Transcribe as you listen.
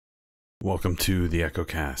Welcome to the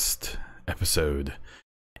EchoCast, episode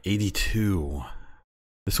 82.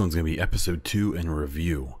 This one's going to be episode 2 and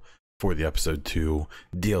review for the episode 2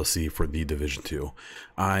 DLC for The Division 2.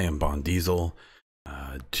 I am Bon Diesel,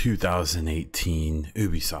 2018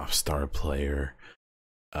 Ubisoft star player,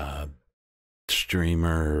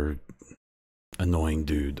 streamer, annoying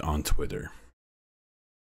dude on Twitter.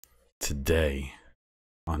 Today,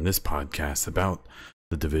 on this podcast about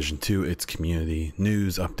The Division 2, its community,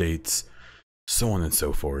 news, updates, so on and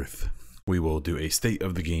so forth, we will do a state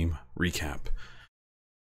of the game recap.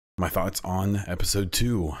 My thoughts on episode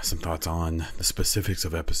 2, some thoughts on the specifics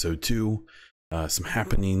of episode 2, some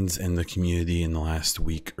happenings in the community in the last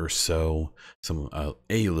week or so, some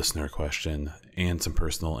a listener question, and some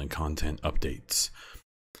personal and content updates.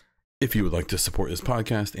 If you would like to support this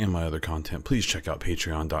podcast and my other content, please check out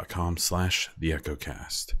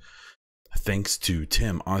patreon.com/theechocast. Thanks to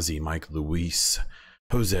Tim, Ozzy, Mike, Luis,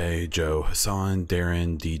 Jose, Joe, Hassan,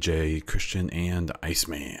 Darren, DJ, Christian, and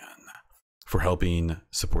Iceman for helping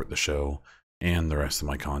support the show and the rest of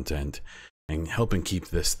my content and helping keep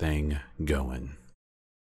this thing going.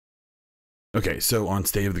 Okay, so on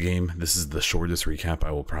State of the Game, this is the shortest recap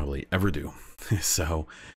I will probably ever do. So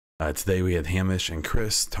today we had Hamish and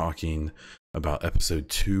Chris talking about episode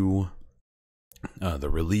 2, the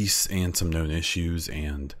release and some known issues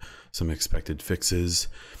and some expected fixes.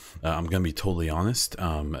 I'm going to be totally honest.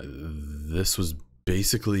 This was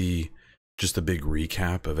basically just a big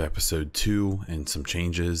recap of episode 2 and some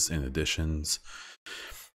changes and additions.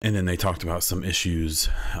 And then they talked about some issues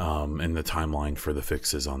and the timeline for the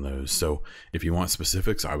fixes on those. So if you want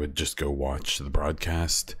specifics, I would just go watch the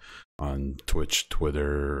broadcast on Twitch,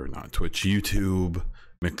 Twitter, not Twitch, YouTube,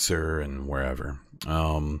 Mixer, and wherever.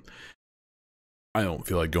 I don't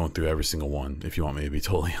feel like going through every single one, if you want me to be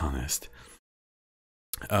totally honest.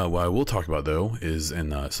 What I will talk about, though, is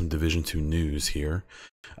in some Division 2 news here.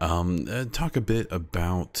 Talk a bit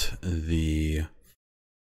about the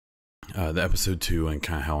episode 2 and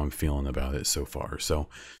kind of how I'm feeling about it so far. So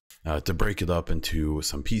to break it up into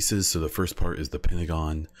some pieces. So the first part is the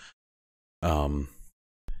Pentagon.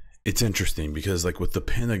 It's interesting because like with the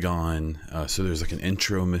Pentagon, so there's like an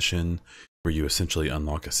intro mission where you essentially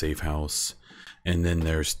unlock a safe house. And then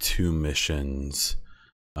there's 2 missions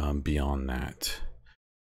beyond that.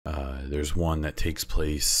 There's one that takes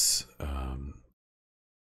place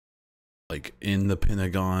like in the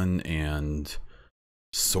Pentagon and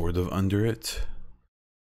sort of under it.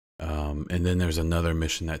 And then there's another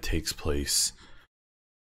mission that takes place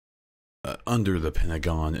under the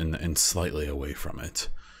Pentagon and slightly away from it.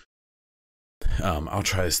 I'll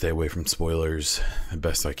try to stay away from spoilers the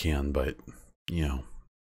best I can, but you know,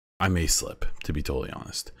 I may slip, to be totally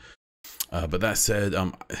honest. But that said,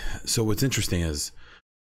 so what's interesting is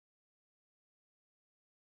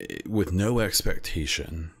with no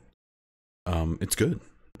expectation, it's good.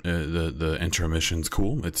 The intro mission's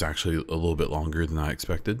cool. It's actually a little bit longer than I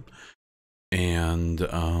expected. And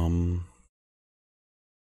the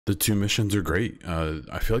 2 missions are great.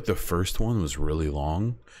 I feel like the first one was really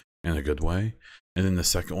long in a good way. And then the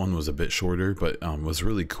second one was a bit shorter, but was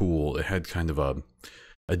really cool. It had kind of a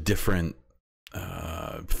different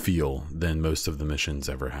feel than most of the missions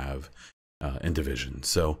ever have in Division.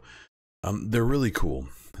 So they're really cool.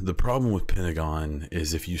 The problem with Pentagon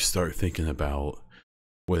is if you start thinking about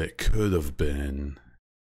what it could have been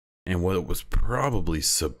and what it was probably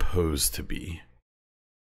supposed to be.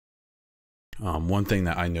 One thing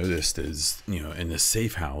that I noticed is, you know, in the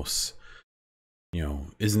safe house, you know,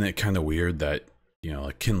 isn't it kind of weird that, you know,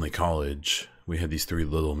 like Kinley College, we had these 3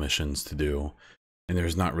 little missions to do. And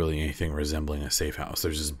there's not really anything resembling a safe house.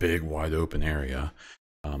 There's this big, wide open area.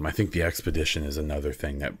 I think the expedition is another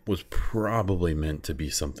thing that was probably meant to be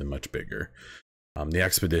something much bigger. The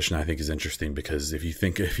expedition I think is interesting because if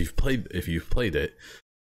you've played it,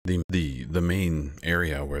 the main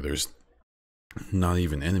area where there's not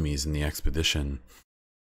even enemies in the expedition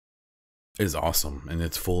is awesome, and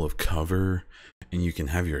it's full of cover, and you can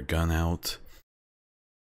have your gun out,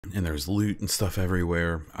 and there's loot and stuff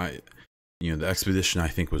everywhere. You know, the expedition I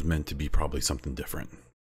think was meant to be probably something different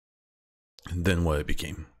than what it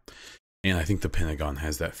became. And I think the Pentagon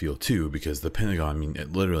has that feel too, because the Pentagon, I mean,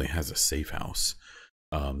 it literally has a safe house.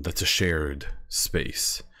 That's a shared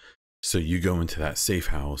space. So you go into that safe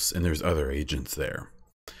house and there's other agents there.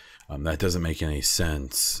 That doesn't make any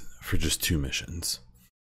sense for just 2 missions.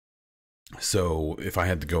 So if I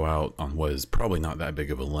had to go out on what is probably not that big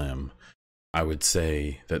of a limb, I would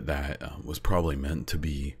say that was probably meant to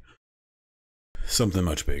be something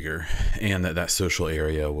much bigger, and that social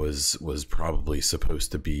area was probably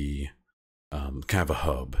supposed to be kind of a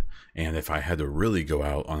hub. And if I had to really go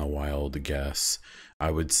out on a wild guess,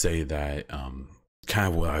 I would say that kind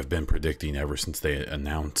of what I've been predicting ever since they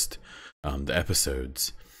announced the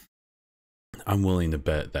episodes. I'm willing to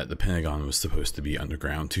bet that the Pentagon was supposed to be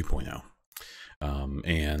Underground 2.0.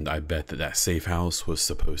 And I bet that that safe house was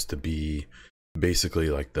supposed to be basically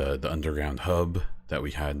like the underground hub that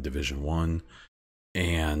we had in Division 1.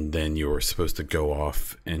 And then you were supposed to go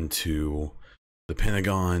off into the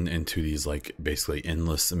Pentagon, into these like basically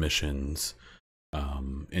endless missions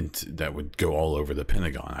that would go all over the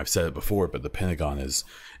Pentagon. I've said it before, but the Pentagon is,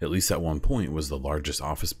 at least at one point, was the largest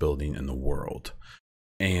office building in the world.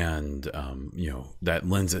 And that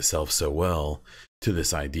lends itself so well to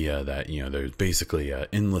this idea that there's basically an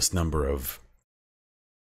endless number of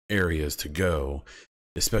areas to go,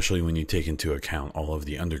 especially when you take into account all of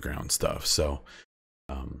the underground stuff. So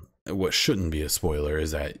what shouldn't be a spoiler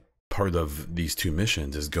is that part of these two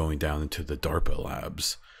missions is going down into the DARPA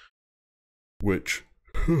labs, which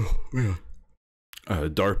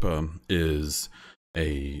DARPA is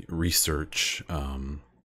a research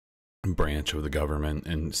branch of the government,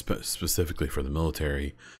 and specifically for the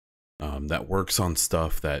military, that works on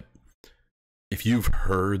stuff that, if you've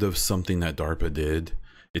heard of something that DARPA did,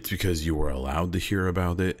 it's because you were allowed to hear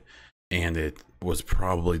about it, and it was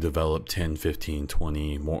probably developed 10, 15,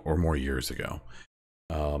 20 more years ago.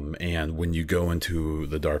 And when you go into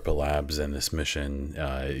the DARPA labs and this mission,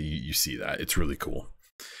 you see that. It's really cool.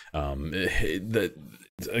 So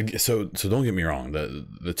don't get me wrong,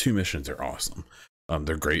 the two missions are awesome.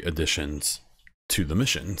 They're great additions to the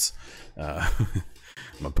missions.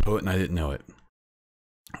 I'm a poet and I didn't know it.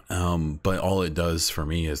 But all it does for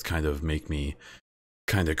me is kind of make me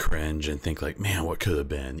kind of cringe and think like, man, what could have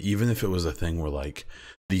been? Even if it was a thing where like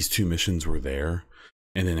these two missions were there,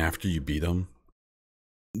 and then after you beat them,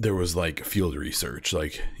 there was like field research,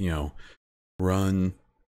 like, run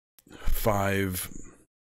 5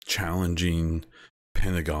 challenging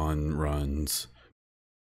Pentagon runs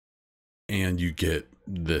and you get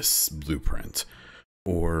this blueprint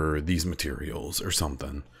or these materials or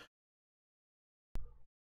something.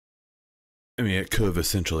 I mean, it could have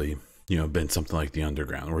essentially, been something like the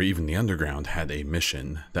Underground, or even the Underground had a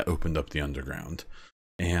mission that opened up the Underground.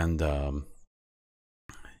 And, I'm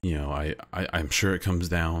sure it comes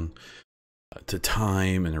down to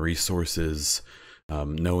time and resources,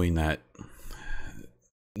 knowing that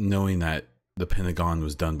the Pentagon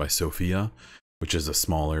was done by Sophia, which is a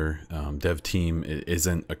smaller dev team. It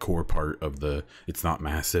isn't a core part of it's not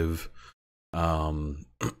massive.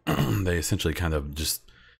 They essentially kind of just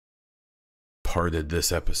parted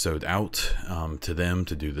this episode out to them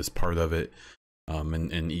to do this part of it.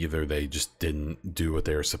 And either they just didn't do what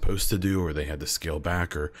they were supposed to do, or they had to scale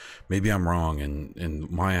back, or maybe I'm wrong and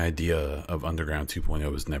my idea of Underground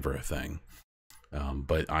 2.0 was never a thing.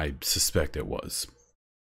 But I suspect it was.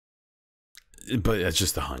 But it's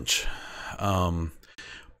just a hunch.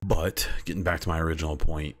 But getting back to my original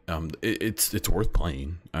point, it's worth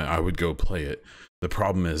playing. I would go play it. The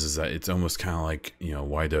problem is that it's almost kind of like,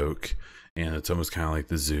 White Oak, and it's almost kind of like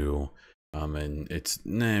the Zoo. And it's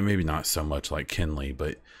maybe not so much like Kinley,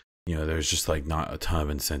 but there's just like not a ton of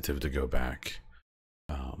incentive to go back,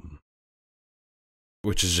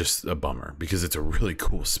 which is just a bummer because it's a really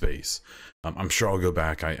cool space. I'm sure I'll go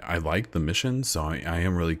back. I like the missions, so I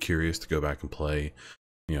am really curious to go back and play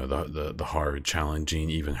the hard, challenging,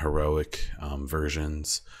 even heroic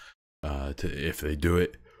versions if they do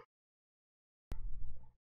it.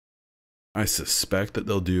 I suspect that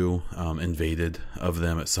they'll do Invaded of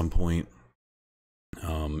them at some point.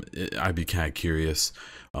 I'd be kind of curious.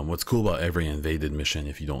 What's cool about every Invaded mission,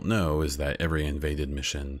 if you don't know, is that every Invaded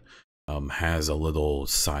mission has a little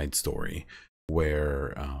side story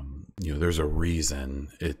where there's a reason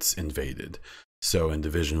it's invaded. So in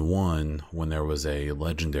Division 1, when there was a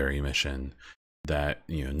legendary mission that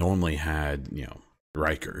normally had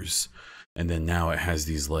Rikers, and then now it has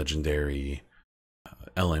these legendary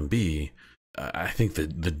LMB. I think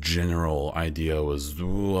that the general idea was,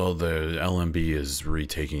 well, the LMB is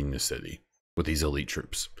retaking the city with these elite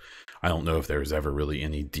troops. I don't know if there was ever really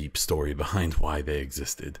any deep story behind why they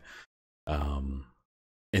existed. And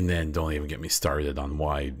then don't even get me started on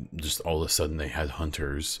why just all of a sudden they had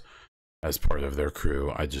hunters as part of their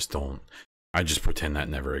crew. I just pretend that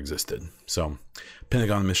never existed. So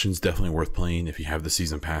Pentagon missions definitely worth playing. If you have the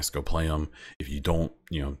season pass, go play them. If you don't,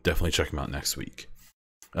 definitely check them out next week.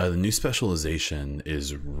 The new specialization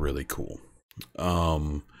is really cool.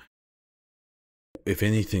 If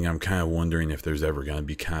anything, I'm kind of wondering if there's ever going to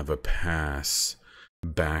be kind of a pass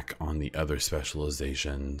back on the other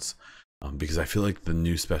specializations, because I feel like the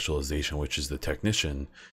new specialization, which is the technician,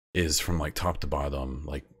 is from like top to bottom,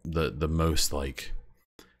 like the most like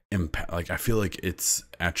impact. Like I feel like its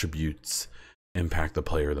attributes impact the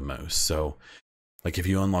player the most. So like if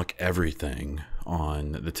you unlock everything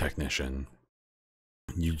on the technician,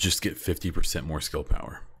 you just get 50% more skill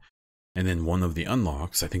power. And then one of the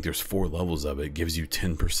unlocks, I think there's 4 levels of it, gives you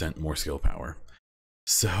 10% more skill power.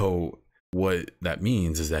 So what that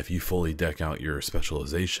means is that if you fully deck out your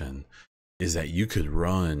specialization, is that you could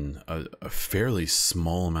run a fairly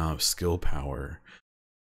small amount of skill power,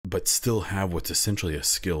 but still have what's essentially a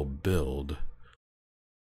skill build.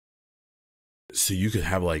 So you could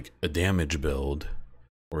have like a damage build,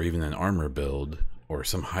 or even an armor build, or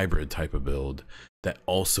some hybrid type of build that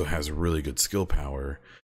also has really good skill power.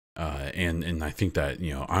 And I think that,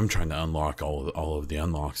 you know, I'm trying to unlock all of the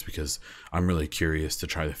unlocks because I'm really curious to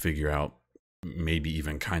try to figure out maybe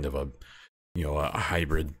even kind of a, you know, a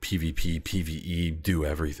hybrid PvP, PvE, do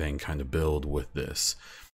everything kind of build with this.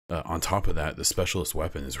 On top of that, the specialist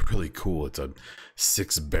weapon is really cool. It's a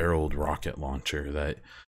 6-barreled rocket launcher that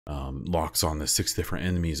locks on to 6 different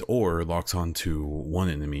enemies, or locks onto one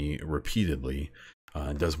enemy repeatedly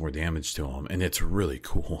and does more damage to them. And it's really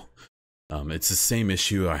cool. It's the same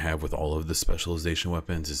issue I have with all of the specialization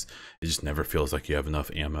weapons, is it just never feels like you have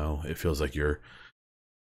enough ammo. It feels like you're,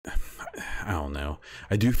 I don't know.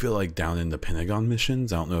 I do feel like down in the Pentagon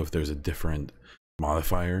missions, I don't know if there's a different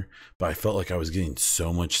modifier, but I felt like I was getting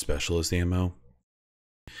so much specialist ammo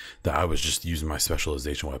that I was just using my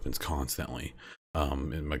specialization weapons constantly,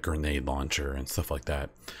 in my grenade launcher and stuff like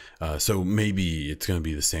that. So maybe it's going to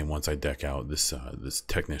be the same once I deck out this this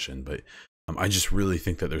technician, but I just really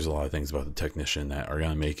think that there's a lot of things about the technician that are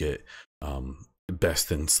going to make it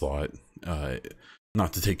best in slot.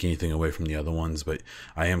 Not to take anything away from the other ones, but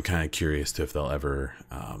I am kind of curious to if they'll ever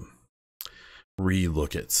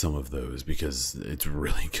re-look at some of those, because it's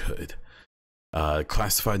really good.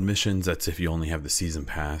 Classified missions, that's if you only have the season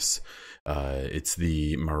pass. It's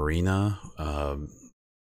the marina.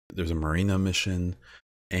 There's a marina mission,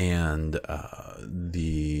 and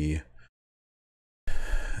the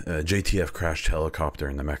JTF crashed helicopter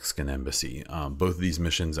in the Mexican embassy. Both of these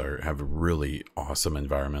missions have really awesome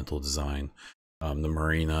environmental design. The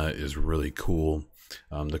marina is really cool.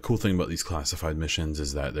 The cool thing about these classified missions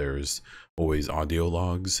is that there's always audio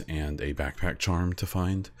logs and a backpack charm to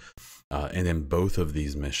find. And in both of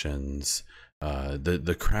these missions,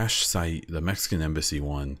 the crash site, the Mexican embassy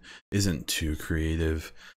one, isn't too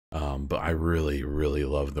creative, but I really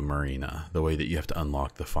love the marina, the way that you have to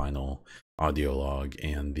unlock the final audio log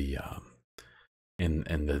and the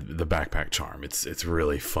the backpack charm. It's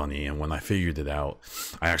really funny. And when I figured it out,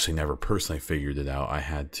 I actually never personally figured it out. I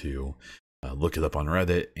had to look it up on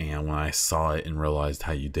Reddit, and when I saw it and realized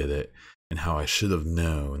how you did it and how I should have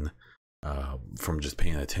known from just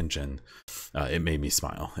paying attention, it made me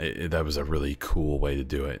smile. That was a really cool way to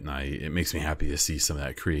do it, and it makes me happy to see some of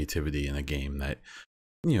that creativity in a game that,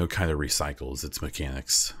 you know, kind of recycles its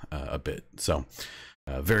mechanics a bit. So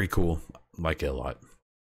very cool, like it a lot.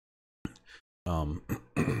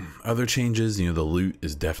 Other changes, you know, the loot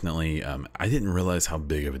is definitely, I didn't realize how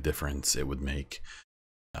big of a difference it would make.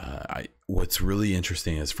 What's really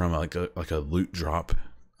interesting is from like a loot drop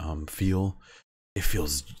feel, it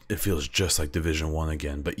feels just like Division 1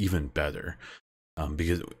 again, but even better,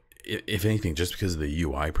 because if anything, just because of the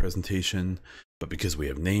UI presentation, but because we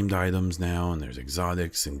have named items now, and there's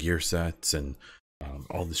exotics and gear sets, and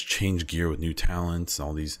all this change gear with new talents, and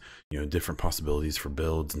all these, you know, different possibilities for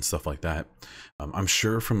builds and stuff like that. I'm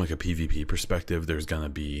sure from like a PvP perspective, there's gonna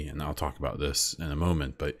be, and I'll talk about this in a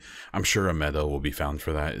moment, but I'm sure a meta will be found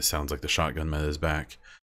for that. It sounds like the shotgun meta is back.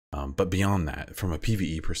 But beyond that, from a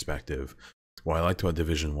PvE perspective, what I liked about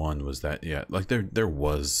Division 1 was that, yeah, like there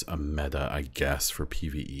was a meta, I guess, for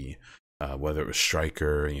PvE. Whether it was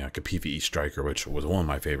Striker, you know, like a PvE Striker, which was one of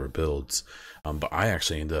my favorite builds. But I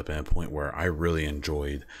actually ended up in a point where I really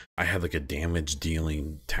enjoyed, I had like a damage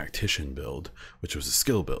dealing tactician build, which was a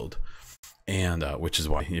skill build. And which is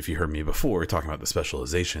why, if you heard me before talking about the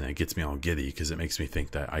specialization, it gets me all giddy, because it makes me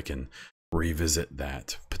think that I can revisit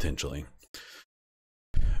that potentially.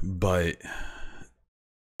 But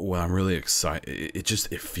what I'm really excited,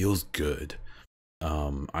 it feels good.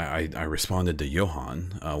 I responded to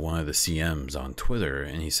Johan, one of the CMs on Twitter,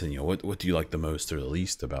 and he said, you know, what do you like the most or the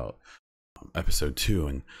least about episode 2?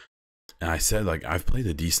 And I said, like, I've played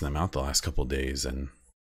a decent amount the last couple of days, and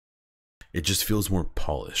it just feels more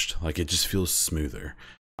polished. Like, it just feels smoother.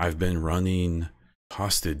 I've been running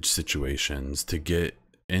hostage situations to get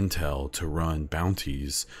intel, to run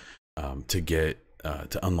bounties, to get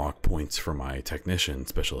to unlock points for my technician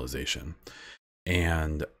specialization,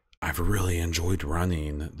 and I've really enjoyed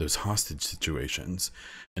running those hostage situations,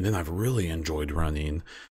 and then I've really enjoyed running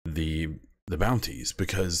the bounties,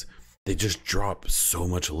 because they just drop so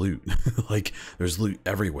much loot. Like, there's loot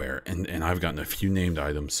everywhere, and I've gotten a few named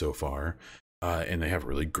items so far, and they have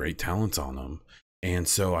really great talents on them. And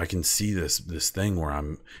so I can see this thing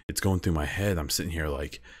where it's going through my head. I'm sitting here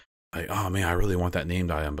like, oh man, I really want that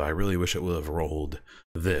named item, but I really wish it would have rolled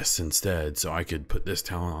this instead, so I could put this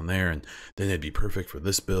talent on there, and then it'd be perfect for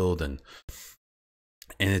this build. And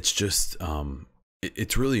it's just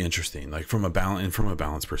it's really interesting. Like, from a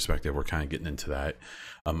balance perspective, we're kind of getting into that.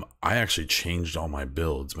 I actually changed all my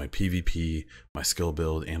builds, my PvP, my skill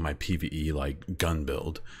build, and my PvE like gun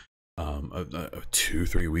build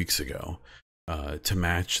 2-3 weeks ago, to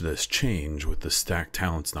match this change with the stacked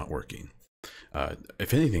talents not working.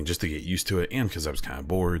 If anything, just to get used to it, and because I was kind of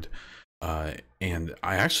bored. And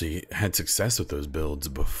I actually had success with those builds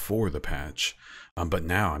before the patch, but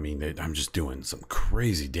now, I mean, I'm just doing some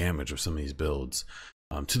crazy damage with some of these builds,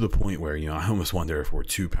 to the point where, you know, I almost wonder if we're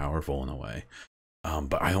too powerful in a way.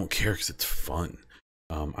 But I don't care, because it's fun.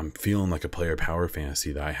 I'm feeling like a player power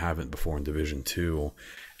fantasy that I haven't before in Division 2,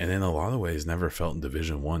 and in a lot of ways never felt in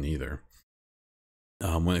Division 1 either.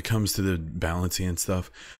 When it comes to the balancing and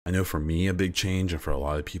stuff, I know for me, a big change, and for a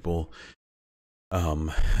lot of people,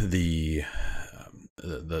 the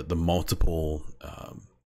multiple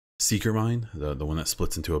seeker mine, the one that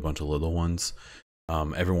splits into a bunch of little ones,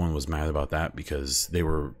 everyone was mad about that because they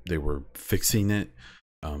were fixing it,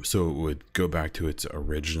 so it would go back to its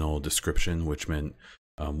original description, which meant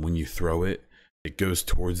when you throw it, it goes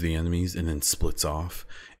towards the enemies and then splits off.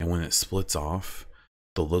 And when it splits off,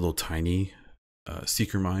 the little tiny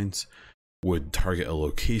seeker mines would target a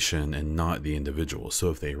location and not the individual. So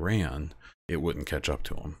if they ran, it wouldn't catch up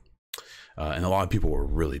to them. And a lot of people were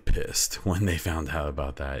really pissed when they found out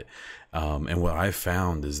about that. And what I've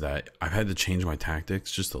found is that I've had to change my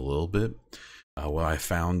tactics just a little bit. What I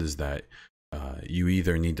found is that you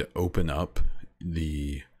either need to open up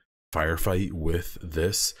the firefight with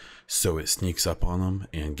this so it sneaks up on them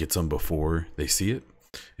and gets them before they see it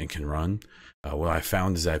and can run. What I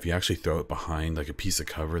found is that if you actually throw it behind like a piece of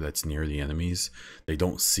cover that's near the enemies, they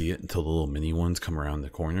don't see it until the little mini ones come around the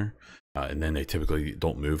corner. And then they typically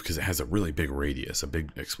don't move because it has a really big radius, a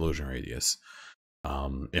big explosion radius.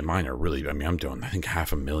 And mine are really, I mean, I'm doing, I think,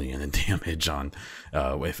 500,000 in damage on,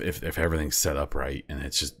 if everything's set up right, and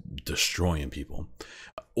it's just destroying people.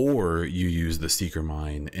 Or you use the seeker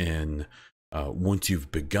mine in, once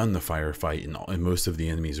you've begun the firefight and most of the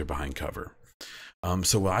enemies are behind cover.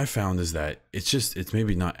 So what I found is that it's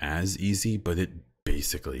maybe not as easy, but it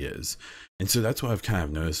basically is. And so that's what I've kind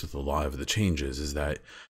of noticed with a lot of the changes, is that,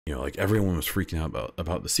 you know, like, everyone was freaking out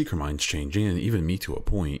about the seeker mines changing, and even me to a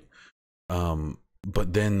point.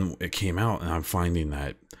 But then it came out, and I'm finding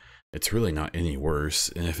that it's really not any worse.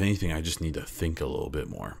 And if anything, I just need to think a little bit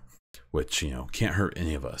more, which, you know, can't hurt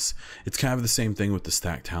any of us. It's kind of the same thing with the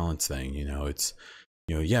stack talents thing. You know, it's,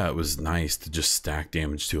 you know, yeah, it was nice to just stack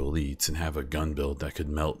damage to elites and have a gun build that could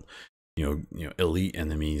melt, you know, elite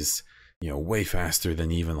enemies, you know, way faster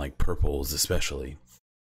than even like purples, especially.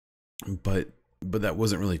 But that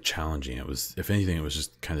wasn't really challenging. It was, if anything, it was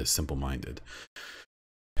just kind of simple-minded.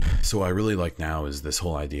 So what I really like now is this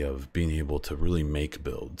whole idea of being able to really make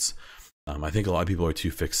builds. I think a lot of people are too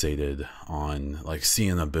fixated on like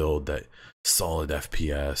seeing a build that solid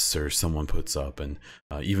FPS or someone puts up, and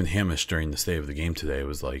even Hamish during the state of the game today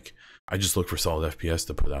was like, I just look for solid FPS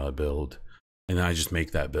to put out a build, and then I just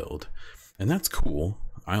make that build. And that's cool.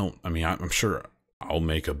 I'm sure I'll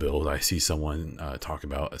make a build I see someone talk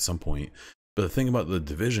about at some point. But the thing about the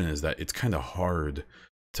Division is that it's kind of hard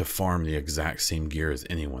to farm the exact same gear as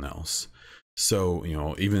anyone else. So, you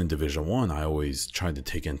know, even in Division 1, I always tried to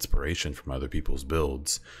take inspiration from other people's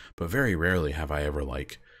builds, but very rarely have I ever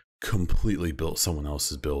like completely built someone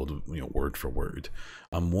else's build, you know, word for word.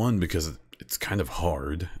 One, because it's kind of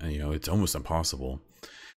hard, and, you know, it's almost impossible.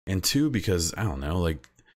 And two, because, I don't know, like,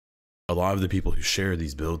 a lot of the people who share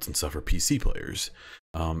these builds and stuff are PC players,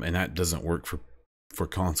 and that doesn't work for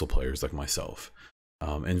console players like myself,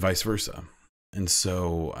 and vice versa. And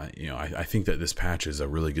so, you know, I think that this patch is a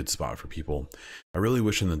really good spot for people. I really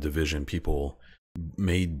wish in the Division people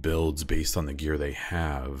made builds based on the gear they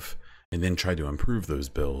have, and then try to improve those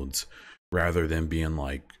builds, rather than being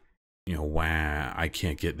like, you know, wow, I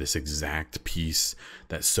can't get this exact piece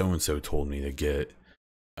that so-and-so told me to get.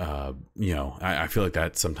 You know, I feel like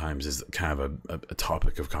that sometimes is kind of a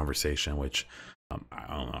topic of conversation, which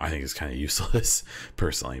I don't know, I think is kind of useless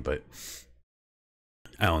personally, but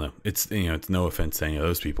I don't know. It's, you know, it's no offense to any of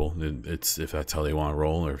those people. It's if that's how they want to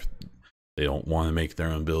roll, or they don't want to make their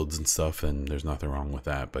own builds and stuff, and there's nothing wrong with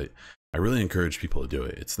that. But I really encourage people to do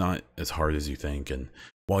it. It's not as hard as you think, and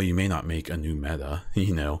while you may not make a new meta,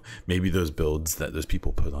 you know, maybe those builds that those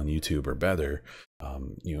people put on YouTube are better,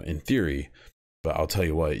 you know, in theory. But I'll tell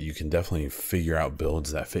you what, you can definitely figure out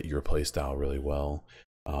builds that fit your playstyle really well,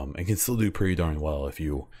 and can still do pretty darn well if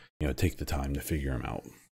you know, take the time to figure them out.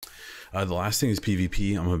 The last thing is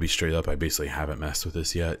PvP. I'm gonna be straight up, I basically haven't messed with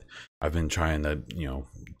this yet. I've been trying to, you know,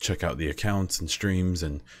 check out the accounts and streams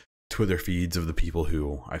and Twitter feeds of the people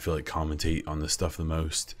who I feel like commentate on this stuff the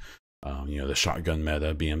most. You know, the shotgun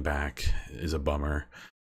meta being back is a bummer.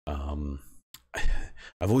 I've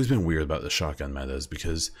always been weird about the shotgun metas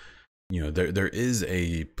because, you know, there is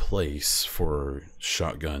a place for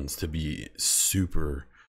shotguns to be super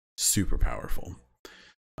powerful.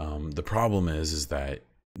 The problem is that,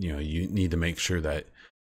 you know, you need to make sure that,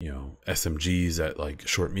 you know, SMGs at like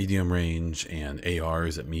short medium range and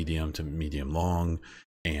ARs at medium to medium long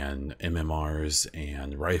and MMRs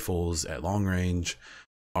and rifles at long range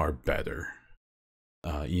are better.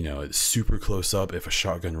 You know, it's super close up. If a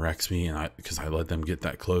shotgun wrecks me and because I let them get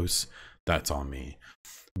that close, that's on me.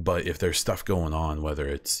 But if there's stuff going on, whether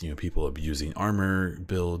it's, you know, people abusing armor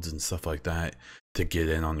builds and stuff like that to get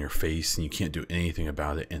in on your face and you can't do anything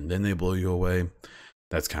about it and then they blow you away,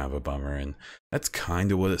 that's kind of a bummer. And that's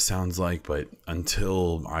kind of what it sounds like, but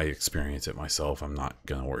until I experience it myself, I'm not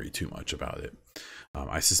gonna worry too much about it.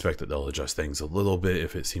 I suspect that they'll adjust things a little bit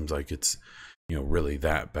if it seems like it's, you know, really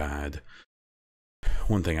that bad.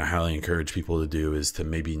 One thing I highly encourage people to do is to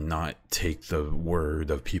maybe not take the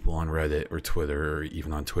word of people on Reddit or Twitter or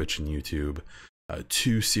even on Twitch and YouTube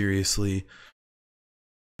too seriously.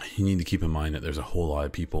 You need to keep in mind that there's a whole lot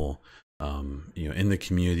of people, you know, in the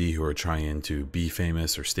community who are trying to be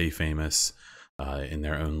famous or stay famous in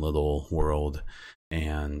their own little world.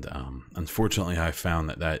 And unfortunately, I found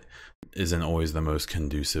that that isn't always the most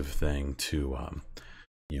conducive thing to,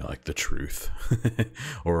 you know, like the truth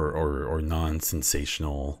or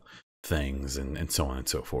non-sensational things and so on and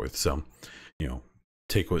so forth. So, you know,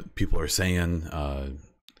 take what people are saying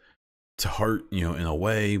to heart, you know, in a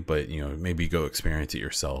way, but, you know, maybe go experience it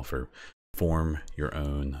yourself or form your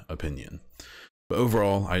own opinion. But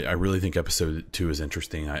overall, I really think episode 2 is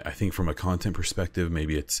interesting. I think from a content perspective,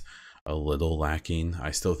 maybe it's a little lacking.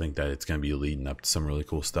 I still think that it's going to be leading up to some really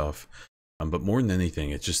cool stuff. But more than anything,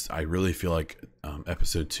 it's just, I really feel like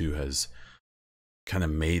episode 2 has kind of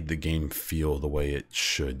made the game feel the way it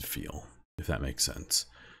should feel, if that makes sense.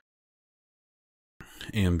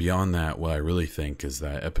 And beyond that, what I really think is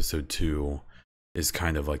that episode 2 is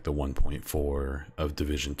kind of like the 1.4 of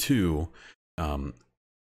Division 2.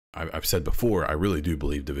 I've said before, I really do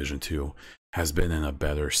believe Division 2 has been in a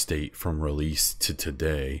better state from release to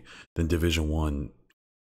today than Division 1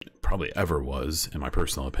 probably ever was, in my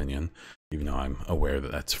personal opinion, even though I'm aware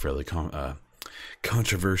that that's fairly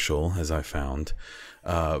controversial, as I found,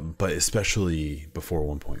 but especially before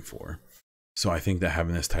 1.4. So I think that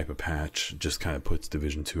having this type of patch just kind of puts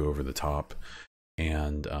Division 2 over the top.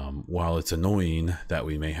 And while it's annoying that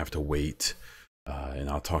we may have to wait, and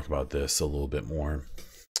I'll talk about this a little bit more,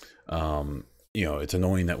 you know, it's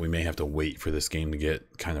annoying that we may have to wait for this game to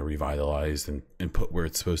get kind of revitalized and put where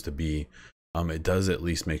it's supposed to be. It does at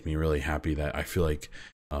least make me really happy that I feel like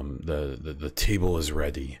the table is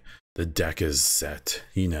ready, the deck is set,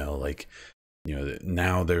 you know, like, you know,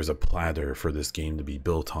 now there's a platter for this game to be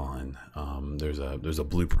built on. There's a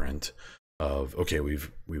blueprint of, okay,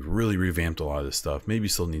 we've really revamped a lot of this stuff, maybe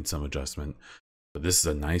still need some adjustment, but this is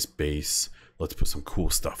a nice base. Let's put some cool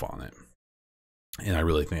stuff on it. And I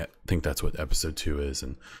really think that's what episode 2 is,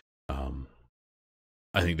 and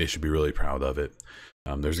I think they should be really proud of it.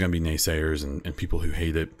 There's going to be naysayers and people who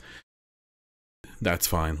hate it. That's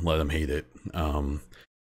fine. Let them hate it.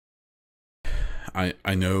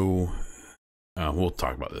 I know we'll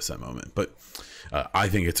talk about this in a moment, but I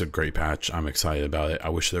think it's a great patch. I'm excited about it. I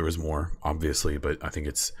wish there was more, obviously, but I think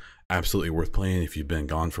it's absolutely worth playing. If you've been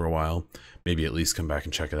gone for a while, maybe at least come back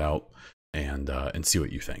and check it out and see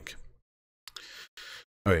what you think.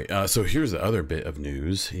 All right, so here's the other bit of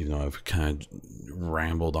news, even though I've kind of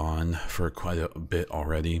rambled on for quite a bit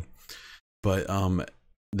already. But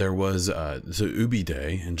there was, so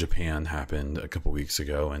Ubiday in Japan happened a couple weeks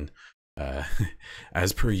ago, and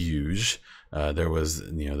as per usual, there was,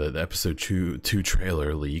 you know, the episode 2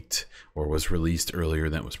 trailer leaked or was released earlier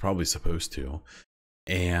than it was probably supposed to.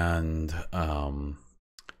 And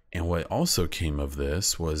what also came of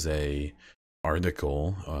this was a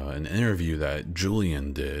article, an interview that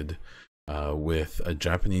Julian did with a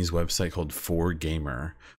Japanese website called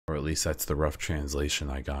 4Gamer, or at least that's the rough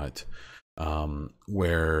translation I got,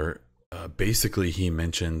 where basically he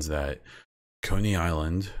mentions that Coney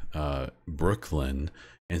Island, Brooklyn,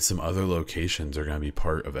 and some other locations are going to be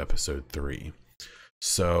part of episode 3.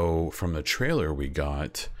 So from the trailer we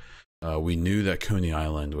got, we knew that Coney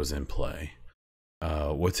Island was in play.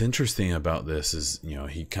 What's interesting about this is,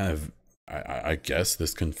 he kind of, I guess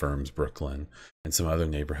this confirms Brooklyn and some other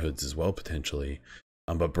neighborhoods as well, potentially.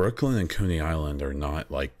 But Brooklyn and Coney Island are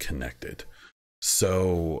not like connected.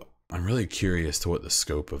 So I'm really curious to what the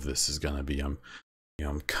scope of this is going to be. I'm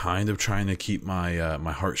kind of trying to keep my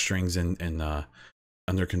my heartstrings in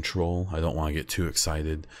under control. I don't want to get too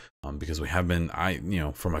excited because we have been,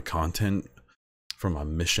 from a content, from a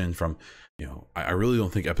mission, from, I really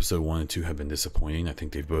don't think episode 1 and 2 have been disappointing. I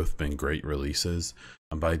think they've both been great releases,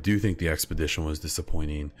 but I do think the Expedition was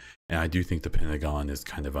disappointing, and I do think the Pentagon is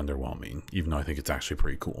kind of underwhelming, even though I think it's actually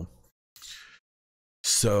pretty cool.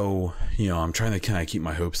 So, I'm trying to kind of keep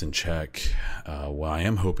my hopes in check. What I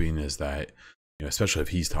am hoping is that, especially if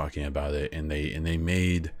he's talking about it, and they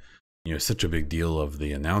made, such a big deal of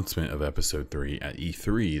the announcement of episode 3 at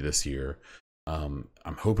E3 this year. I'm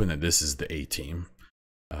hoping that this is the A team,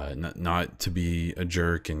 not to be a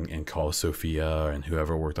jerk and call Sophia and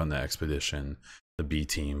whoever worked on the Expedition the B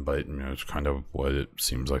team, but it's kind of what it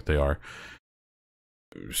seems like they are,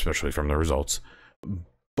 especially from the results.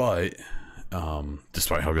 But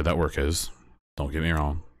despite how good that work is, don't get me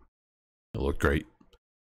wrong, it looked great.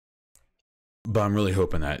 But I'm really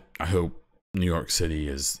hoping that, I hope New York City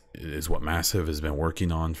is what Massive has been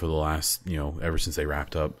working on for the last, ever since they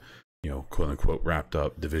wrapped up, quote unquote wrapped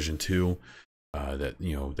up Division 2. That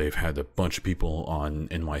they've had a bunch of people on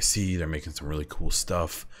NYC. They're making some really cool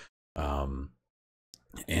stuff, and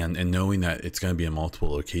knowing that it's going to be in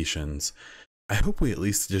multiple locations, I hope we at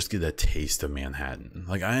least just get a taste of Manhattan.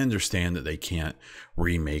 Like, I understand that they can't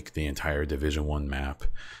remake the entire Division 1 map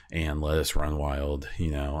and let us run wild.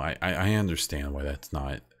 I understand why that's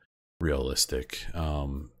not realistic.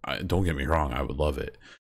 Don't get me wrong, I would love it,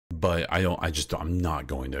 but I'm not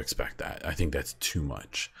going to expect that. I think that's too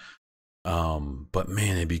much. But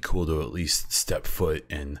man, it'd be cool to at least step foot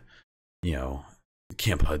in,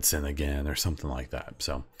 Camp Hudson again or something like that.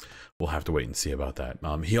 So we'll have to wait and see about that.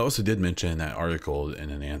 He also did mention that article in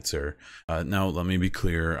an answer. Now let me be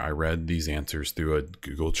clear, I read these answers through a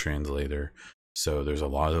Google Translator. So there's a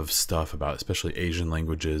lot of stuff about especially Asian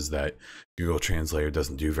languages that Google Translator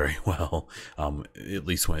doesn't do very well, at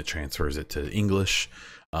least when it transfers it to English.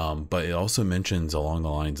 But it also mentions along the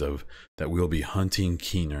lines of that we'll be hunting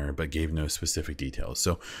Keener, but gave no specific details.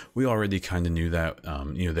 So we already kind of knew that.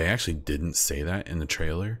 They actually didn't say that in the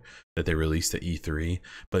trailer that they released at E3,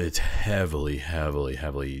 but it's heavily, heavily,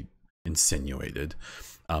 heavily insinuated.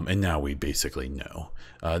 And now we basically know.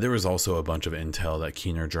 There was also a bunch of intel that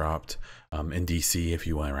Keener dropped in DC. If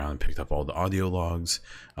you went around and picked up all the audio logs,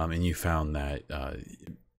 and you found that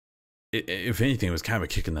if anything, it was kind of a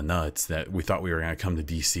kick in the nuts that we thought we were going to come to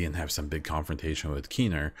DC and have some big confrontation with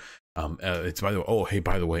Keener. It's by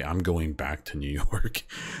the way, I'm going back to New York,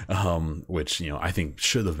 which I think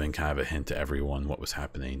should have been kind of a hint to everyone what was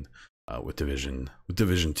happening with Division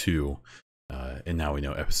 2. And now we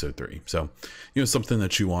know episode 3. So, something to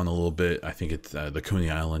chew on a little bit. I think it's the Coney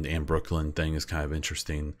Island and Brooklyn thing is kind of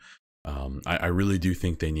interesting. I really do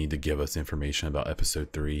think they need to give us information about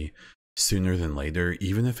episode 3 sooner than later,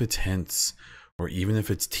 even if it's hints or even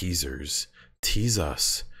if it's teasers. Tease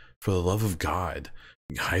us, for the love of God.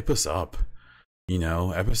 Hype us up.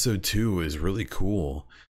 Episode 2 is really cool,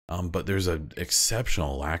 but there's an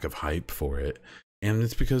exceptional lack of hype for it. And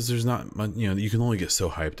it's because there's not much, you can only get so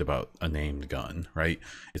hyped about a named gun, right?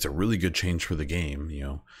 It's a really good change for the game.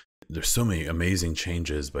 There's so many amazing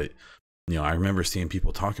changes, but, I remember seeing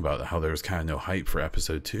people talk about how there was kind of no hype for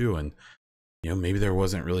episode 2, and, maybe there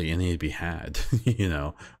wasn't really any to be had,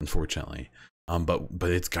 unfortunately. But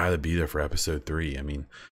it's got to be there for episode 3. I mean,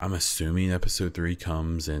 I'm assuming episode 3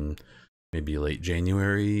 comes in maybe late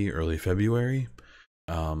January, early February.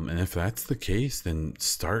 And if that's the case, then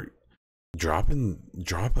drop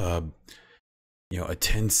a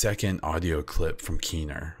 10-second audio clip from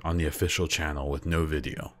Keener on the official channel with no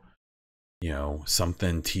video.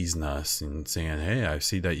 Something teasing us and saying, hey, I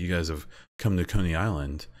see that you guys have come to Coney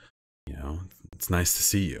Island. It's nice to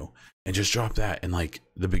see you. And just drop that in like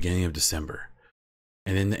the beginning of December.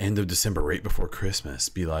 And in the end of December, right before Christmas,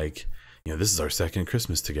 be like, this is our second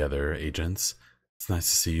Christmas together, agents. It's nice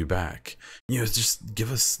to see you back. Just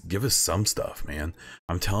give us some stuff, man.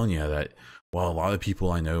 I'm telling you that while a lot of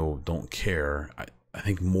people I know don't care, I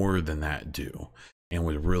think more than that do and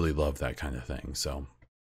would really love that kind of thing. So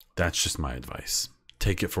that's just my advice.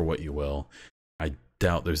 Take it for what you will. I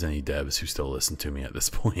doubt there's any devs who still listen to me at this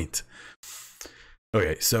point.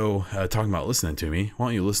 Okay, so talking about listening to me, why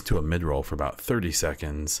don't you listen to a mid-roll for about 30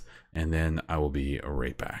 seconds, and then I will be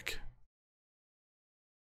right back.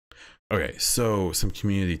 Okay, so some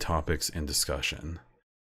community topics and discussion.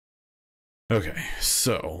 Okay,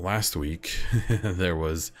 so last week there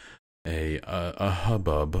was a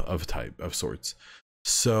hubbub of sorts.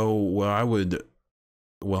 So what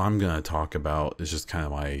I'm gonna talk about is just kind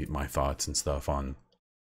of my thoughts and stuff on.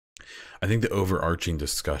 I think the overarching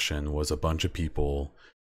discussion was a bunch of people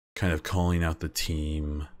kind of calling out the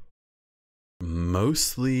team,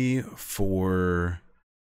 mostly for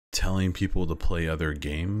telling people to play other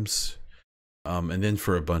games, and then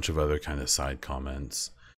for a bunch of other kind of side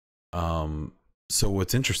comments. So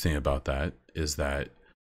what's interesting about that is that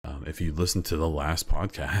if you listen to the last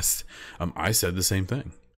podcast, I said the same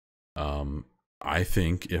thing. I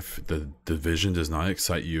think if the division does not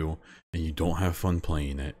excite you and you don't have fun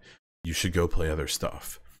playing it, you should go play other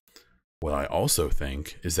stuff. What I also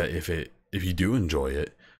think is that if you do enjoy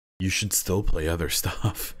it, you should still play other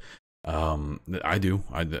stuff. I do.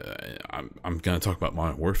 I'm gonna talk about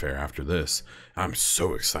Modern Warfare after this. I'm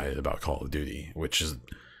so excited about Call of Duty, which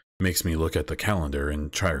makes me look at the calendar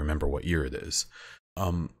and try to remember what year it is.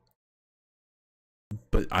 But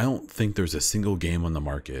I don't think there's a single game on the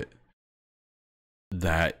market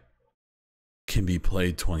that can be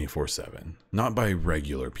played 24/7, not by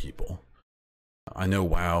regular people. I know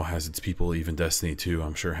WoW has its people, even Destiny 2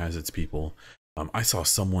 I'm sure has its people. I saw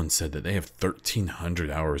someone said that they have 1,300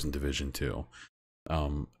 hours in Division 2.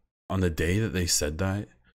 On the day that they said that,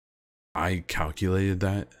 I calculated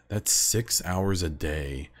that's 6 hours a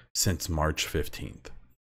day since March 15th.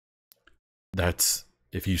 That's,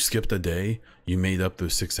 if you skipped a day, you made up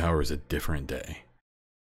those 6 hours a different day.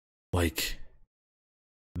 Like,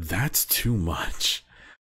 that's too much.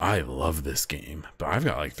 I love this game, but I've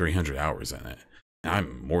got like 300 hours in it.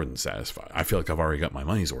 I'm more than satisfied. I feel like I've already got my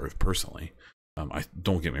money's worth personally. I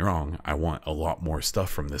don't get me wrong. I want a lot more stuff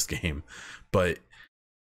from this game, but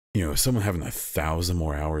you know, someone having 1,000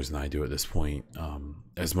 more hours than I do at this point,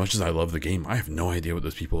 as much as I love the game, I have no idea what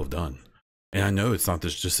those people have done. And I know it's not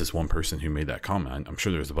just this one person who made that comment. I'm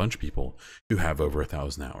sure there's a bunch of people who have over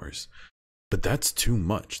 1,000 hours, but that's too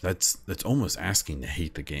much. That's almost asking to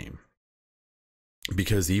hate the game.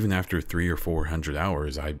 Because even after 300 or 400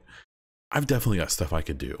 hours, I've definitely got stuff I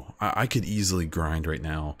could do. I could easily grind right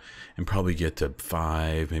now and probably get to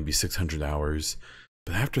 500, maybe 600 hours.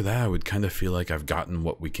 But after that, I would kind of feel like I've gotten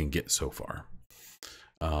what we can get so far.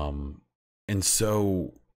 And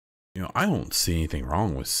so, you know, I don't see anything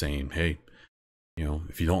wrong with saying, hey, you know,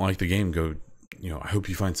 if you don't like the game, go, you know, I hope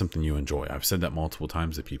you find something you enjoy. I've said that multiple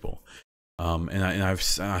times to people. And I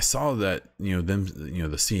saw that, you know, them, you know,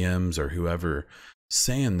 the CMs or whoever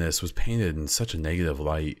saying this was painted in such a negative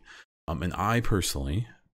light. And I personally,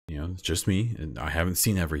 you know, it's just me, and I haven't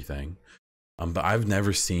seen everything. But I've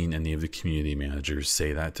never seen any of the community managers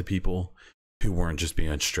say that to people who weren't just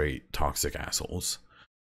being straight toxic assholes.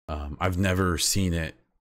 I've never seen it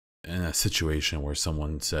in a situation where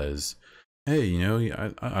someone says, hey, you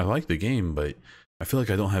know, I like the game, but I feel like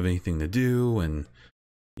I don't have anything to do. And,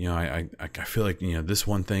 you know, I feel like, you know, this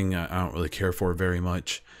one thing I don't really care for very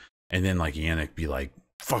much. And then like Yannick be like,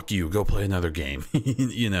 fuck you, go play another game.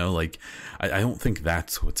 You know, like, I don't think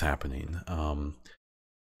that's what's happening.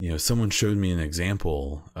 You know, someone showed me an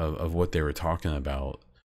example of what they were talking about.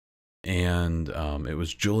 And it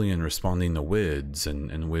was Julian responding to Wids,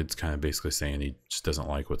 and Wids kind of basically saying he just doesn't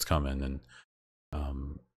like what's coming.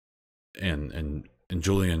 And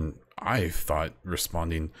Julian, I thought,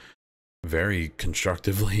 responding very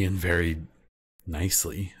constructively and very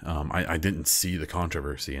nicely. I didn't see the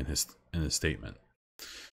controversy in his statement.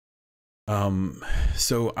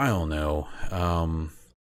 So I don't know.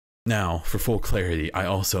 Now, for full clarity, I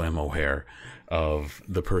also am aware of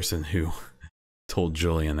the person who told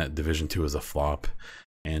Julian that Division 2 is a flop,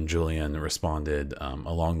 and Julian responded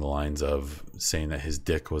along the lines of saying that his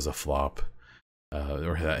dick was a flop,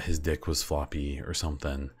 or that his dick was floppy or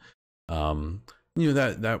something. You know,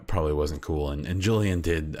 that probably wasn't cool, and Julian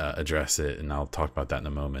did address it, and I'll talk about that in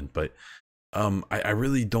a moment. But I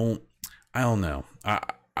really don't. I don't know.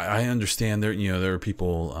 I understand there. You know, there are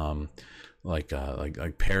people like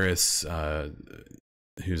Paris,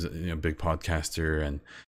 who's, you know, a big podcaster, and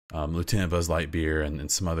Lieutenant Buzz Lightyear,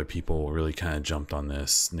 and some other people really kind of jumped on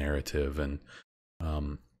this narrative, and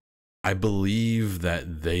I believe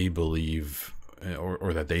that they believe,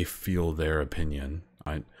 or that they feel their opinion.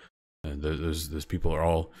 Those people are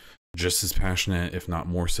all just as passionate, if not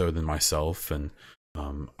more so, than myself, and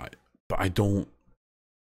but I don't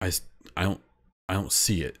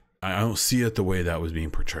see it. I don't see it the way that was being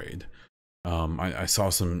portrayed. I saw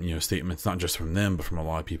some, statements, not just from them, but from a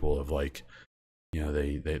lot of people of like,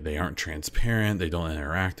 they aren't transparent, they don't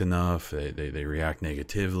interact enough, they react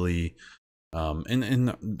negatively.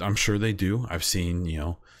 And I'm sure they do. I've seen,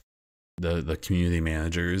 the community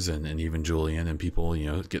managers and even Julian and people,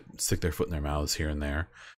 stick their foot in their mouths here and there.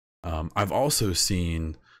 I've also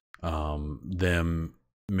seen them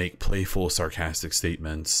make playful, sarcastic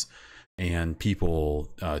statements, and people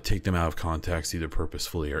take them out of context, either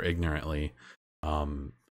purposefully or ignorantly,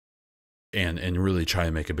 and really try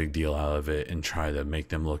to make a big deal out of it and try to make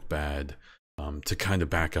them look bad, to kind of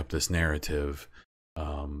back up this narrative.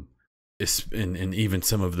 And even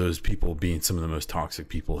some of those people being some of the most toxic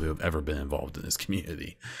people who have ever been involved in this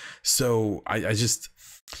community. So I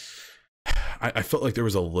felt like there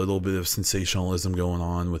was a little bit of sensationalism going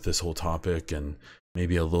on with this whole topic, and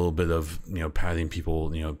maybe a little bit of, patting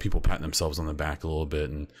people, people patting themselves on the back a little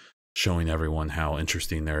bit and showing everyone how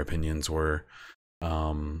interesting their opinions were.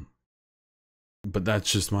 But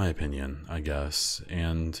that's just my opinion, I guess.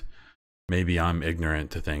 And maybe I'm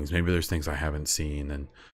ignorant to things. Maybe there's things I haven't seen. And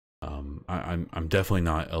I'm definitely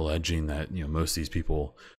not alleging that, most of these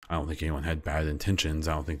people, I don't think anyone had bad intentions.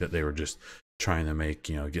 I don't think that they were just trying to make,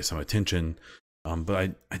 get some attention.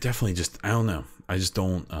 But I definitely just, I don't know. I just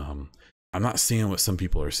don't, I'm not seeing what some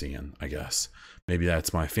people are seeing, I guess. Maybe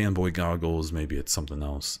that's my fanboy goggles. Maybe it's something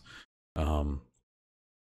else.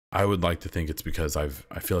 I would like to think it's because I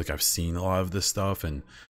feel like I've seen a lot of this stuff and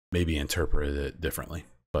maybe interpreted it differently,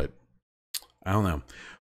 but I don't know.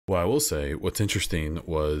 Well, I will say what's interesting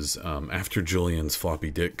was, after Julian's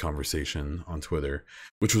floppy dick conversation on Twitter,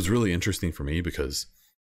 which was really interesting for me because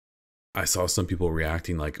I saw some people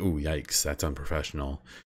reacting like, "Oh, yikes, that's unprofessional.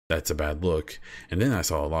 That's a bad look." And then I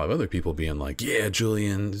saw a lot of other people being like, "Yeah,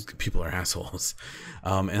 Julian, people are assholes."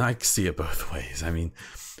 And I see it both ways. I mean,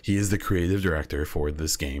 he is the creative director for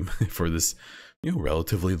this game, for this,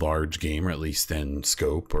 relatively large game, or at least in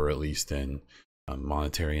scope, or at least in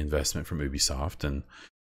monetary investment from Ubisoft. And,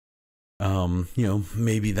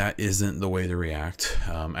 maybe that isn't the way to react.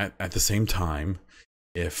 At the same time,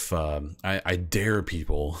 if I dare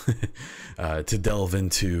people to delve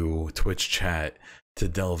into Twitch chat, to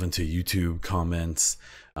delve into YouTube comments,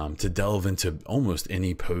 to delve into almost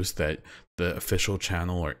any post that the official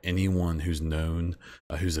channel or anyone who's known,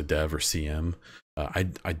 who's a dev or CM,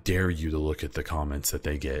 I dare you to look at the comments that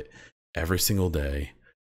they get every single day,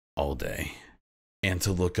 all day, and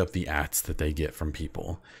to look up the ats that they get from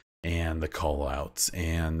people and the call outs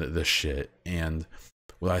and the shit. And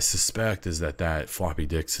what I suspect is that floppy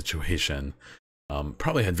dick situation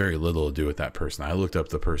probably had very little to do with that person. I looked up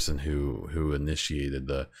the person who initiated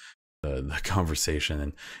the conversation,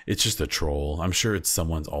 and it's just a troll. I'm sure it's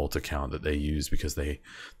someone's alt account that they use because they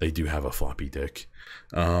do have a floppy dick.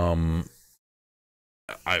 I've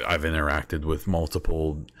interacted with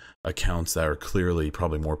multiple accounts that are clearly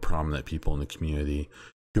probably more prominent people in the community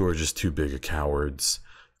who are just too big of cowards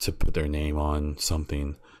to put their name on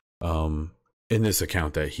something. In this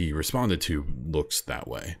account that he responded to looks that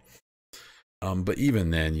way. But even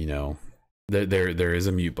then, there is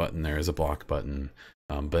a mute button, there is a block button.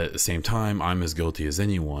 But at the same time, I'm as guilty as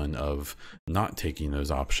anyone of not taking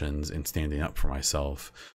those options and standing up for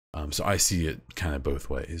myself. So I see it kind of both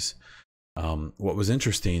ways. What was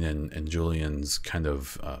interesting in Julian's kind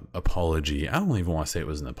of apology, I don't even want to say it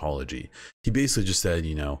was an apology. He basically just said,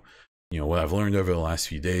 what I've learned over the last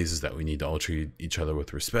few days is that we need to all treat each other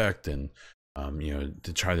with respect, and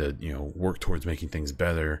to try to, work towards making things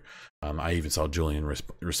better. I even saw Julian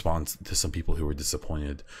respond to some people who were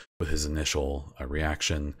disappointed with his initial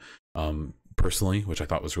reaction, personally, which I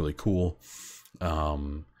thought was really cool.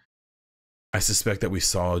 I suspect that we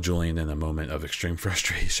saw Julian in a moment of extreme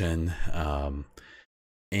frustration.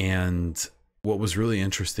 And what was really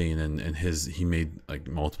interesting in he made like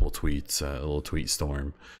multiple tweets, a little tweet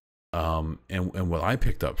storm. And what I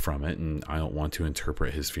picked up from it, and I don't want to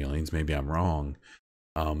interpret his feelings, maybe I'm wrong,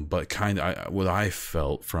 but what I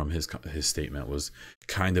felt from his statement was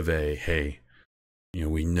kind of a, hey,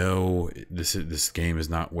 we know this game is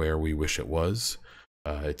not where we wish it was.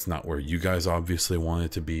 It's not where you guys obviously want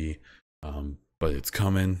it to be, but it's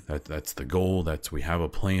coming. That's the goal. We have a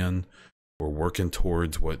plan. We're working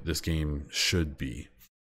towards what this game should be.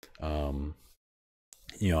 I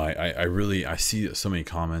see so many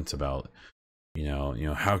comments about,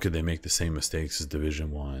 how could they make the same mistakes as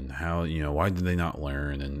Division 1? How, why did they not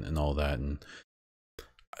learn, and all that? And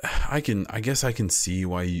I guess I can see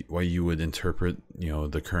why you would interpret,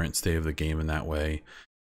 the current state of the game in that way.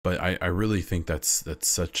 But I really think that's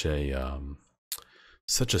such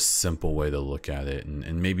a simple way to look at it,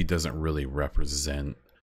 and maybe doesn't really represent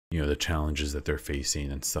the challenges that they're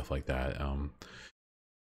facing and stuff like that.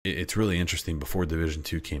 It's really interesting. Before Division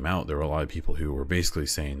 2 came out, there were a lot of people who were basically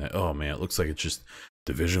saying that, oh man, it looks like it's just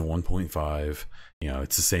Division 1.5.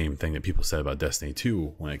 It's the same thing that people said about Destiny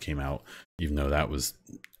 2 when it came out, even though that was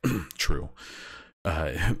true.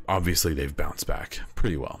 Obviously they've bounced back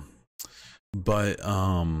pretty well, but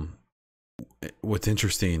what's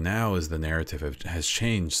interesting now is the narrative has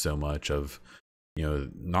changed so much of,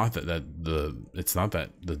 not it's not that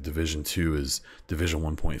the Division 2 is Division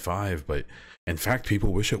 1.5, but in fact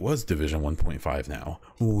people wish it was Division 1.5 now.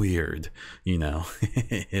 Weird.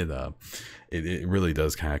 It really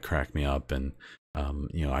does kind of crack me up. And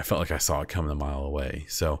I felt like I saw it coming a mile away.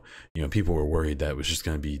 So people were worried that it was just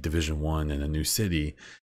going to be Division 1 in a new city,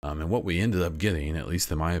 and what we ended up getting, at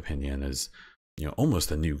least in my opinion, is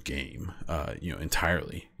almost a new game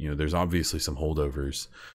entirely. There's obviously some holdovers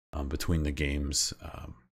between the games,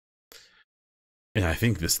 and I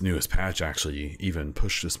think this newest patch actually even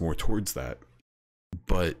pushed us more towards that.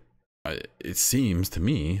 But it seems to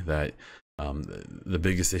me that the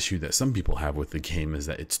biggest issue that some people have with the game is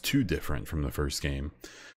that it's too different from the first game,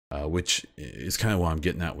 which is kind of what I'm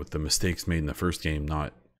getting at with the mistakes made in the first game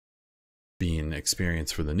not being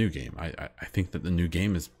experienced for the new game. I think that the new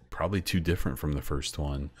game is probably too different from the first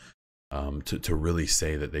one to really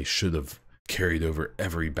say that they should have carried over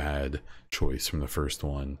every bad choice from the first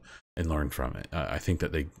one and learned from it. I think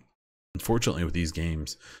that they, unfortunately with these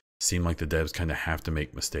games, seem like the devs kind of have to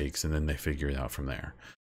make mistakes and then they figure it out from there.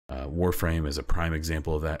 Warframe is a prime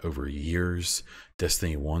example of that over years.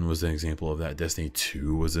 Destiny 1 was an example of that. Destiny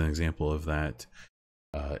 2 was an example of that.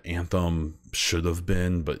 Anthem should have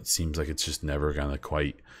been, but it seems like it's just never gonna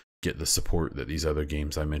quite get the support that these other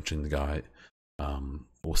games I mentioned got.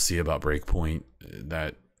 We'll see about Breakpoint,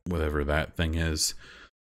 that whatever that thing is.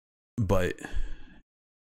 But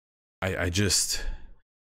I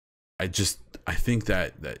think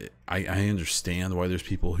that I understand why there's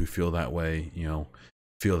people who feel that way,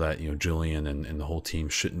 feel that Julian and the whole team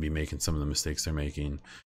shouldn't be making some of the mistakes they're making.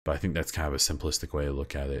 But I think that's kind of a simplistic way to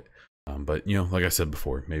look at it. But like I said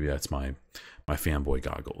before, maybe that's my fanboy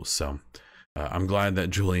goggles. So I'm glad that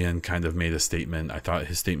Julian kind of made a statement. I thought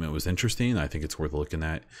his statement was interesting. I think it's worth looking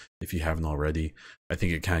at if you haven't already. I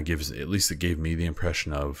think it kind of gives, at least it gave me the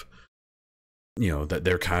impression of, that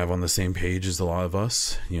they're kind of on the same page as a lot of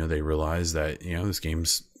us. They realize that, this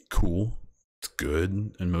game's cool. It's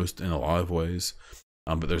good in a lot of ways.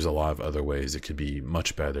 But there's a lot of other ways it could be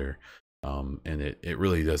much better. And it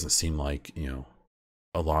really doesn't seem like,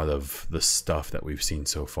 a lot of the stuff that we've seen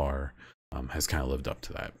so far has kind of lived up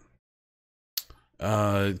to that.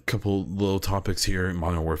 A couple little topics here.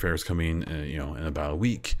 Modern Warfare is coming, in about a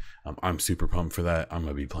week. I'm super pumped for that. I'm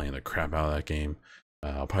gonna be playing the crap out of that game.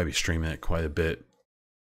 I'll probably be streaming it quite a bit,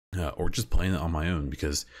 or just playing it on my own,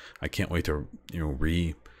 because I can't wait to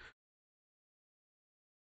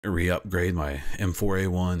re-upgrade my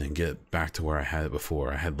M4A1 and get back to where I had it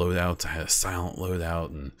before. I had loadouts. I had a silent loadout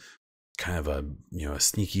and kind of a a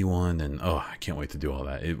sneaky one, and oh, I can't wait to do all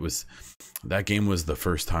that. That game was the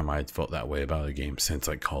first time I had felt that way about a game since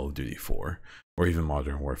like Call of Duty 4 or even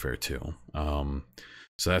Modern Warfare 2.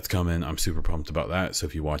 So that's coming. I'm super pumped about that. So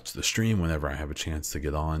if you watch the stream whenever I have a chance to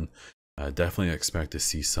get on, definitely expect to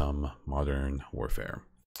see some Modern Warfare.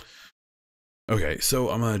 Okay,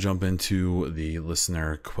 so I'm gonna jump into the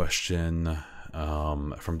listener question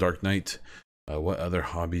from Dark Knight. What other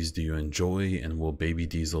hobbies do you enjoy, and will Baby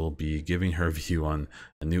Diesel be giving her view on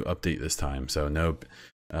a new update this time? So no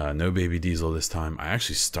Baby Diesel this time. I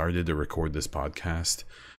actually started to record this podcast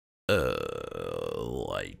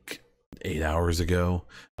like 8 hours ago,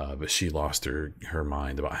 but she lost her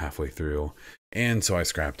mind about halfway through, and so I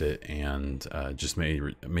scrapped it and just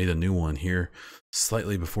made a new one here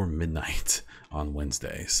slightly before midnight on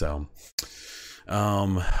Wednesday. So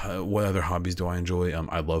what other hobbies do I enjoy?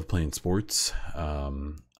 I love playing sports.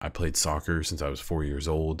 I played soccer since I was 4 years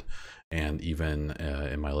old, and even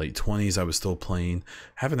in my late 20s I was still playing.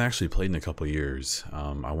 Haven't actually played in a couple of years.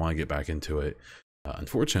 I want to get back into it.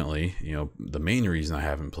 Unfortunately, the main reason I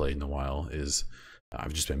haven't played in a while is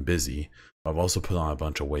I've just been busy. I've also put on a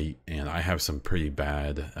bunch of weight, and I have some pretty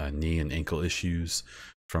bad knee and ankle issues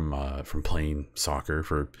from playing soccer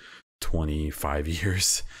for 25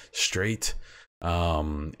 years straight.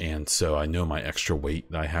 And so I know my extra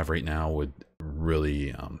weight that I have right now would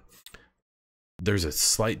really, there's a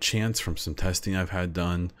slight chance from some testing I've had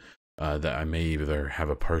done that I may either have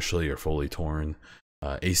a partially or fully torn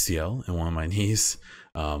ACL in one of my knees.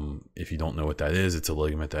 If you don't know what that is, it's a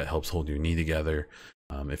ligament that helps hold your knee together.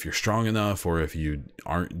 If you're strong enough, or if you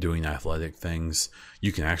aren't doing athletic things,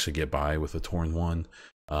 you can actually get by with a torn one.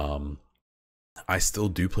 I still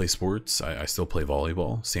do play sports. I still play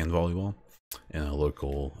volleyball, sand volleyball, in a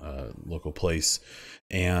local place,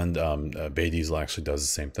 and Bay Diesel actually does the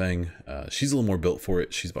same thing. She's a little more built for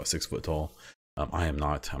it. She's about 6 foot tall. I am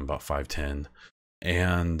not. I'm about 5'10",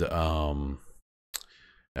 and you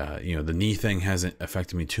know, the knee thing hasn't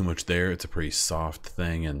affected me too much there. It's a pretty soft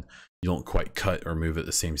thing, and you don't quite cut or move at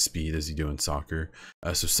the same speed as you do in soccer.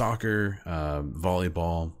 So soccer,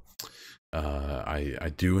 volleyball.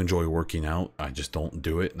 I do enjoy working out. I just don't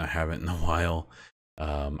do it, and I haven't in a while.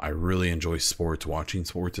 I really enjoy sports, watching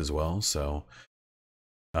sports as well. So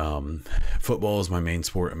football is my main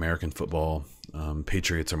sport, American football.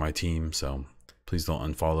 Patriots are my team, so please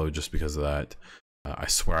don't unfollow just because of that. I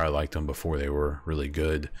swear I liked them before they were really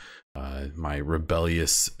good. My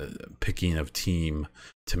rebellious picking of team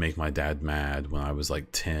to make my dad mad when I was like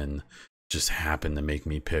 10 just happened to make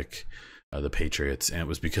me pick the Patriots, and it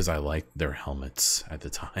was because I liked their helmets at the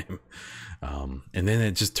time. And then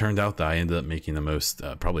it just turned out that I ended up making the most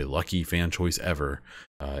probably lucky fan choice ever,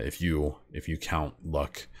 if you count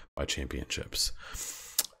luck by championships.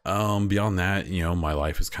 Beyond that, you know, my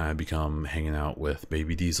life has kind of become hanging out with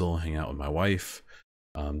Baby Diesel, hanging out with my wife,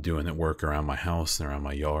 doing work around my house and around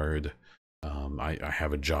my yard. I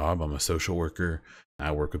have a job. I'm a social worker.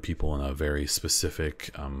 I work with people in a very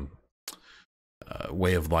specific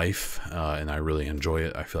way of life, and I really enjoy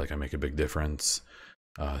it. I feel like I make a big difference.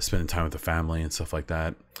 Spending time with the family and stuff like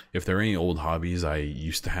that. If there are any old hobbies I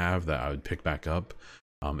used to have that I would pick back up,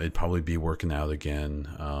 it'd probably be working out again.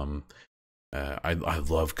 I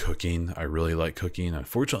love cooking. I really like cooking.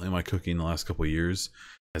 Unfortunately, my cooking the last couple of years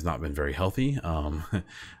has not been very healthy,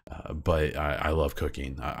 but I love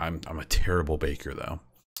cooking. I'm a terrible baker though.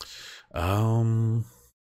 I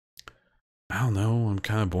don't know. I'm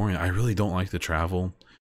kind of boring. I really don't like to travel.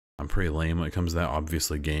 I'm pretty lame when it comes to that.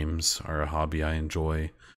 Obviously, games are a hobby I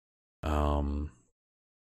enjoy. Yeah,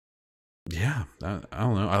 I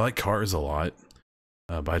don't know. I like cars a lot,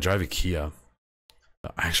 but I drive a Kia.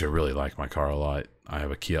 I actually really like my car a lot. I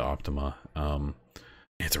have a Kia Optima.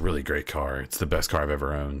 It's a really great car. It's the best car I've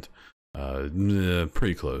ever owned.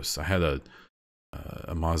 Pretty close. I had a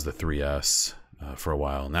Mazda 3S for a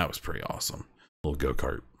while, and that was pretty awesome. Little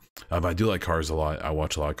go-kart. But I do like cars a lot. I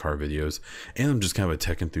watch a lot of car videos, and I'm just kind of a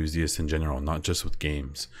tech enthusiast in general, not just with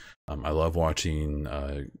games. I love watching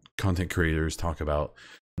content creators talk about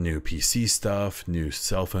new PC stuff, new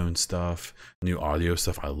cell phone stuff, new audio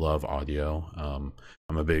stuff. I love audio. I'm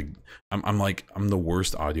the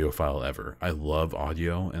worst audiophile ever. I love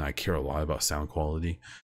audio, and I care a lot about sound quality.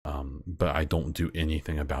 But I don't do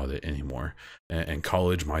anything about it anymore. In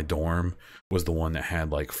college, my dorm was the one that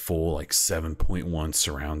had like full like 7.1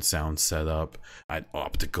 surround sound set up. I had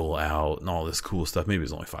optical out and all this cool stuff. Maybe it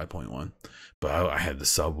was only 5.1, but I had the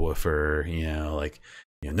subwoofer.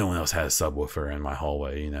 No one else had a subwoofer in my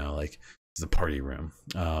hallway. Like it's a party room.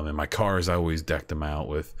 And my cars, I always decked them out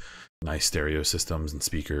with nice stereo systems and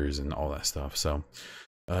speakers and all that stuff. So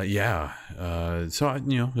yeah,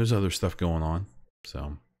 there's other stuff going on.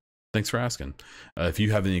 So thanks for asking. If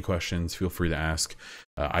you have any questions, feel free to ask.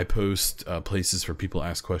 I post places for people to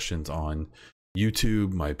ask questions on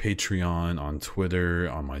YouTube, my Patreon, on Twitter,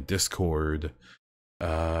 on my Discord.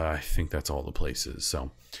 I think that's all the places.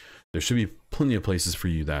 So there should be plenty of places for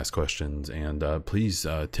you to ask questions, and please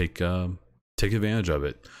take advantage of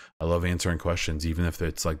it. I love answering questions, even if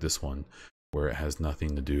it's like this one, where it has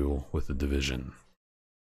nothing to do with the division.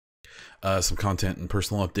 Some content and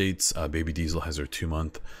personal updates. Baby Diesel has her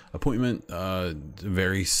 2-month appointment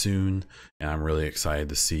very soon, and I'm really excited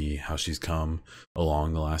to see how she's come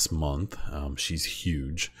along the last month. She's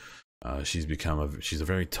huge. She's a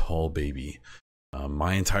very tall baby.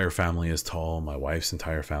 My entire family is tall. My wife's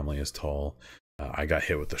entire family is tall. I got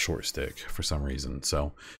hit with the short stick for some reason,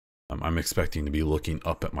 so I'm expecting to be looking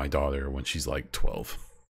up at my daughter when she's like 12.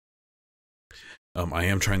 I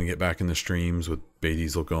am trying to get back in the streams with Bay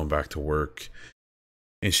Diesel going back to work,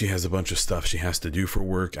 and she has a bunch of stuff she has to do for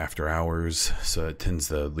work after hours, so it tends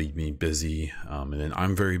to leave me busy. And then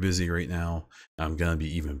I'm very busy right now. I'm gonna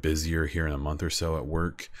be even busier here in a month or so at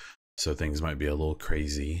work, so things might be a little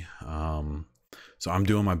crazy. So I'm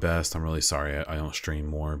doing my best. I'm really sorry I don't stream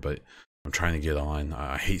more, but I'm trying to get on.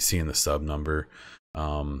 I hate seeing the sub number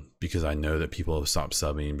because I know that people have stopped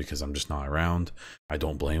subbing because I'm just not around. I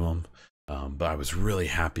don't blame them. But I was really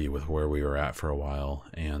happy with where we were at for a while,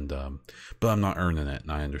 and but I'm not earning it,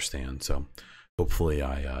 and I understand. So hopefully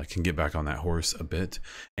I can get back on that horse a bit.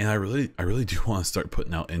 And I really do want to start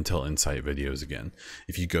putting out Intel Insight videos again.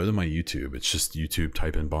 If you go to my YouTube, it's just YouTube,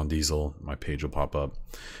 type in Bond Diesel, my page will pop up.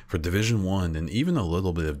 For Division 1 and even a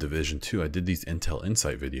little bit of Division 2, I did these Intel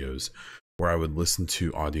Insight videos where I would listen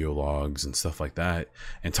to audio logs and stuff like that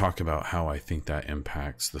and talk about how I think that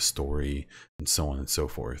impacts the story and so on and so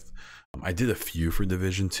forth. I did a few for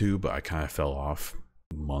Division 2, but I kind of fell off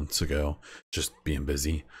months ago, just being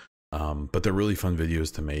busy. But they're really fun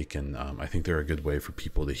videos to make, and I think they're a good way for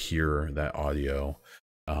people to hear that audio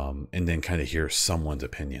and then kind of hear someone's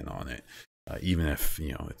opinion on it, even if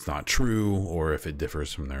it's not true or if it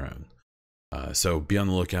differs from their own. So be on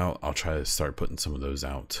the lookout. I'll try to start putting some of those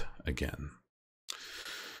out again.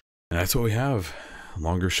 And that's what we have.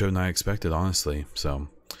 Longer show than I expected, honestly. So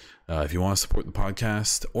if you want to support the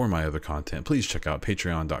podcast or my other content, please check out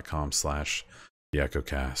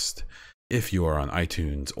patreon.com/theechocast. If you are on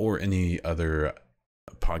iTunes or any other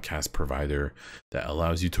podcast provider that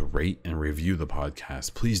allows you to rate and review the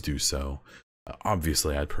podcast, please do so.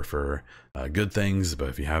 Obviously, I'd prefer good things, but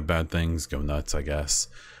if you have bad things, go nuts, I guess.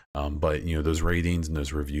 But those ratings and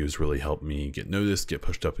those reviews really help me get noticed, get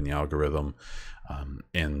pushed up in the algorithm.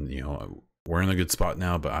 And we're in a good spot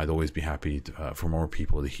now, but I'd always be happy for more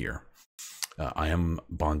people to hear. I am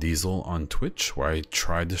Bond Diesel on Twitch, where I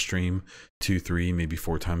try to stream 2, 3, maybe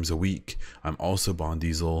 4 times a week. I'm also Bond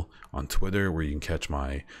Diesel on Twitter, where you can catch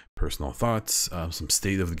my personal thoughts, some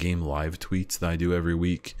state of the game live tweets that I do every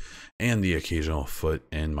week, and the occasional foot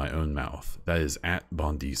in my own mouth. That is at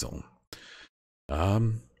Bond Diesel.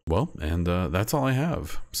 Well, and that's all I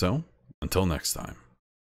have. So until next time.